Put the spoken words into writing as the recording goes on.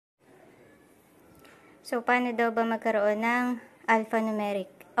So, paano daw ba magkaroon ng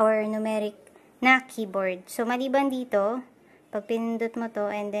alphanumeric or numeric na keyboard? So, maliban dito, pag pinindot mo to,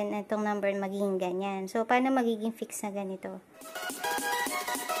 and then itong number magiging ganyan. So, paano magiging fix na ganito?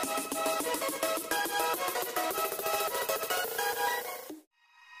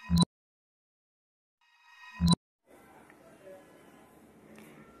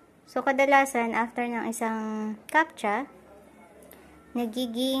 So, kadalasan, after ng isang captcha,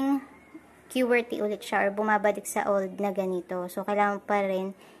 nagiging QWERTY ulit siya or bumabalik sa old na ganito. So, kailangan pa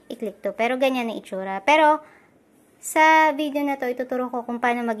rin i-click to. Pero, ganyan na itsura. Pero, sa video na to, ituturo ko kung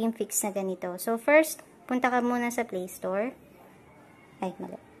paano maging fix na ganito. So, first, punta ka muna sa Play Store. Ay,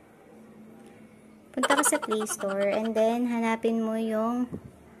 mali. Punta ka sa Play Store and then, hanapin mo yung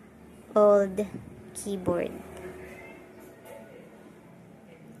old keyboard.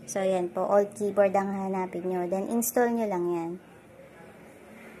 So, yan po. Old keyboard ang hanapin nyo. Then, install nyo lang yan.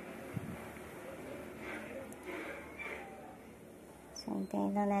 So,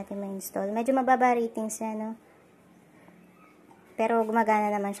 hintayin lang natin ma-install. Medyo mababa ratings na, no? Pero,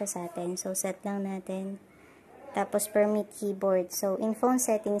 gumagana naman siya sa atin. So, set lang natin. Tapos, permit keyboard. So, in phone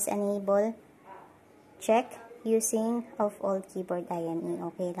settings, enable. Check. Using of old keyboard IME.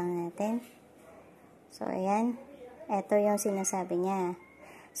 Okay lang natin. So, ayan. Ito yung sinasabi niya.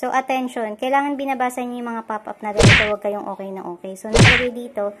 So, attention. Kailangan binabasa niyo yung mga pop-up na ganito. Huwag kayong okay na okay. So, nakalagay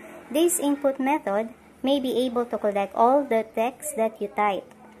dito, this input method may be able to collect all the text that you type,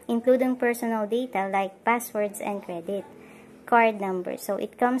 including personal data like passwords and credit card numbers. So,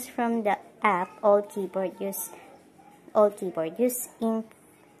 it comes from the app, Old Keyboard. Use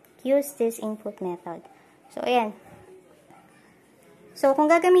this input method. So, ayan. So, kung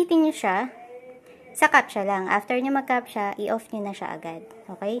gagamitin nyo siya, sa captcha lang. After nyo mag-captcha, i-off nyo na siya agad.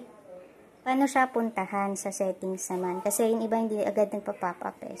 Okay? Paano siya puntahan sa settings naman? Kasi yung iba hindi agad nagpa-pop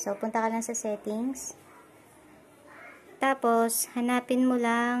up eh. So, punta ka lang sa settings. Tapos, hanapin mo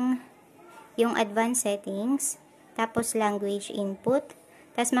lang yung advanced settings. Tapos, language input.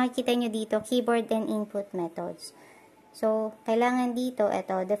 Tapos, makikita nyo dito, keyboard and input methods. So, kailangan dito,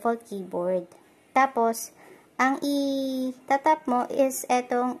 ito, default keyboard. Tapos, ang i-tatap mo is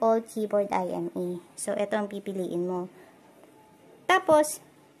etong old keyboard IME. So, ito ang pipiliin mo. Tapos,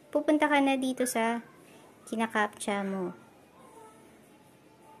 pupunta ka na dito sa kinakaptcha mo.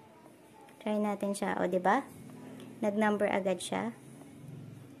 Try natin siya. O, diba? Nag-number agad siya.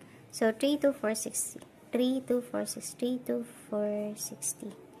 So, 32460. 32460. 32460.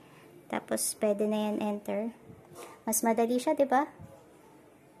 Tapos, pwede na yan enter. Mas madali siya, diba?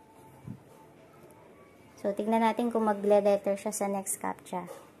 So, tignan natin kung mag-letter siya sa next captcha.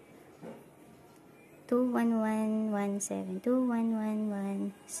 21117.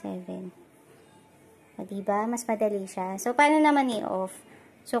 21117. O, diba? Mas madali siya. So, paano naman i-off?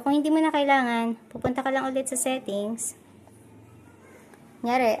 So, kung hindi mo na kailangan, pupunta ka lang ulit sa settings.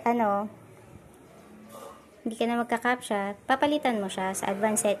 Kunyari, hindi ka na magka-captcha, papalitan mo siya sa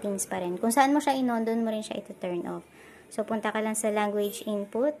advanced settings pa rin. Kung saan mo siya in-on, doon mo rin siya ito-turn off. So, punta ka lang sa language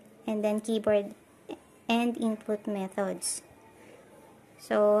input, and then keyboard and input methods.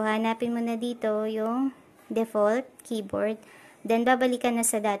 So, hanapin mo na dito yung default keyboard. Then, babalikan na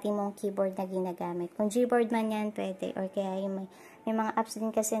sa dati mong keyboard na ginagamit. Kung Gboard man yan, pwede. Or kaya yung may mga apps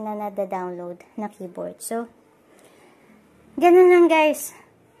din kasi na nada-download na keyboard. So, ganun lang guys.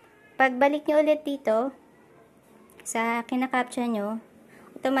 Pagbalik nyo ulit dito, sa kinakaptcha nyo,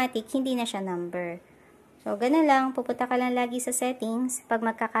 automatic, hindi na siya number. So, ganun lang. Pupunta ka lang lagi sa settings. Pag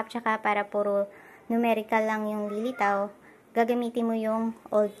magka-captcha ka para puro numerical lang yung lilitaw, gagamitin mo yung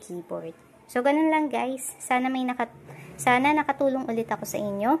old keyboard. So, ganun lang guys. Sana nakatulong ulit ako sa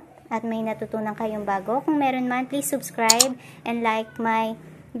inyo at may natutunan kayong bago. Kung meron man, please subscribe and like my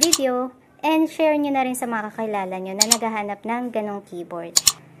video and share nyo na rin sa mga kakilala nyo na naghahanap ng ganong keyboard.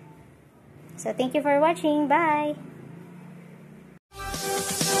 So, thank you for watching. Bye!